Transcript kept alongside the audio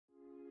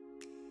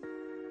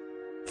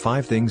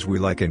5 Things We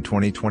Like in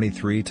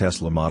 2023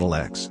 Tesla Model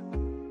X.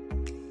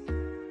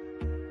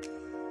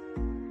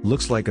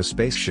 Looks like a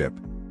spaceship.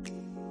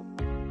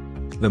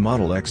 The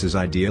Model X is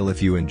ideal if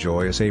you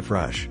enjoy a safe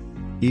rush.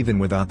 Even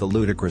without the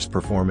ludicrous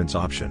performance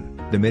option,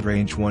 the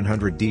mid-range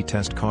 100D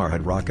test car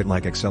had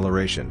rocket-like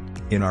acceleration.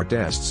 In our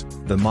tests,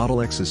 the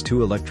Model X's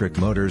 2 electric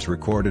motors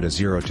recorded a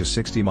 0 to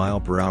 60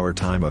 mph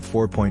time of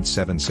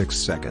 4.76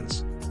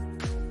 seconds.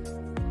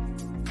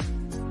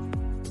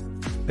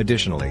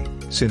 Additionally,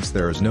 since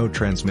there is no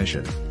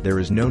transmission, there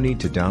is no need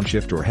to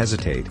downshift or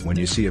hesitate when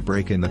you see a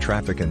break in the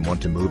traffic and want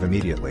to move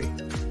immediately.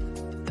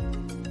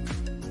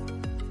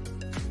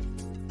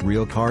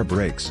 Real car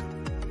brakes.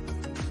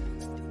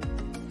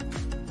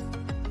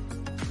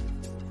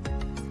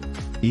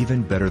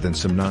 Even better than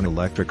some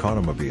non-electric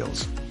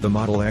automobiles, the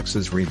Model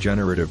X's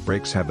regenerative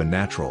brakes have a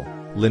natural,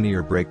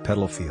 linear brake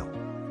pedal feel.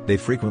 They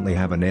frequently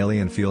have an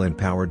alien feel in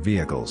powered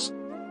vehicles.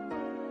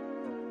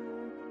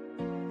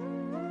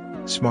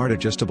 Smart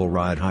adjustable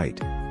ride height.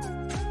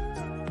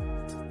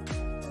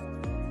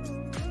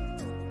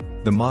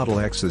 The Model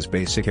X's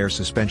basic air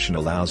suspension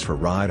allows for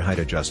ride height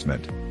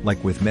adjustment,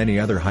 like with many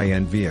other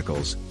high-end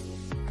vehicles.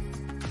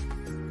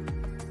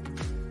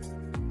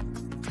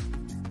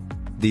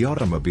 The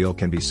automobile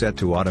can be set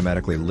to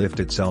automatically lift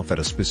itself at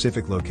a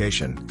specific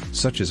location,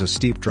 such as a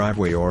steep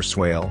driveway or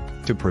swale,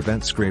 to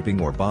prevent scraping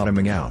or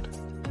bottoming out.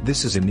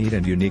 This is a neat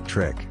and unique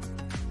trick.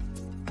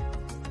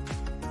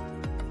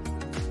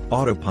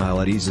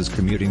 Autopilot eases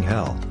commuting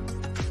hell.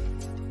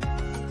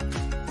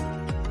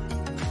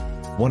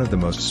 One of the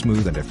most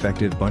smooth and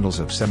effective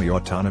bundles of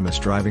semi-autonomous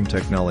driving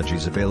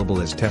technologies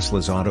available is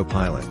Tesla's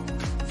Autopilot.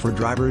 For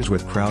drivers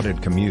with crowded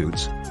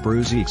commutes,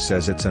 Bruce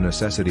says it's a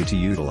necessity to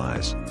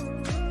utilize.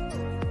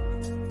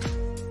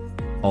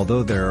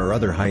 Although there are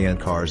other high-end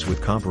cars with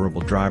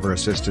comparable driver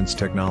assistance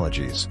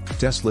technologies,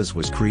 Tesla's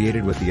was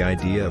created with the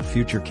idea of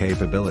future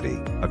capability.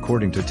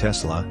 According to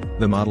Tesla,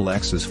 the Model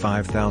X's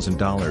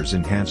 $5,000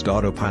 enhanced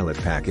autopilot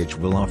package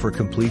will offer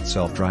complete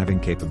self-driving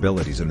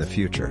capabilities in the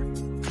future.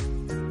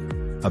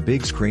 A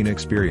big screen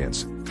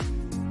experience.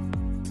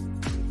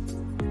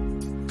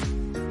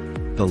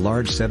 The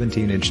large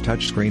 17-inch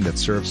touchscreen that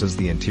serves as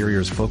the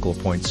interior's focal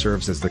point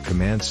serves as the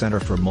command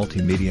center for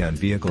multimedia and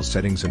vehicle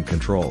settings and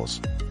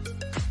controls.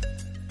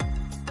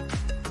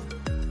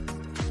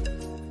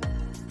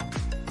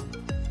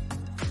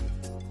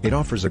 It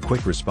offers a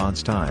quick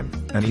response time,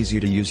 an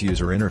easy-to-use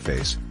user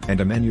interface, and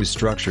a menu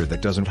structure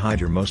that doesn't hide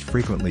your most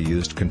frequently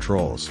used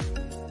controls.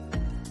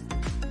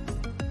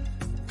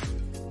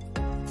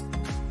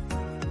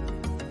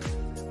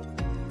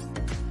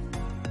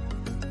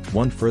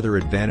 One further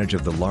advantage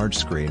of the large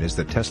screen is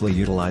that Tesla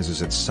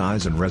utilizes its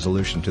size and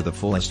resolution to the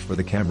fullest for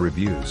the camera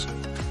views.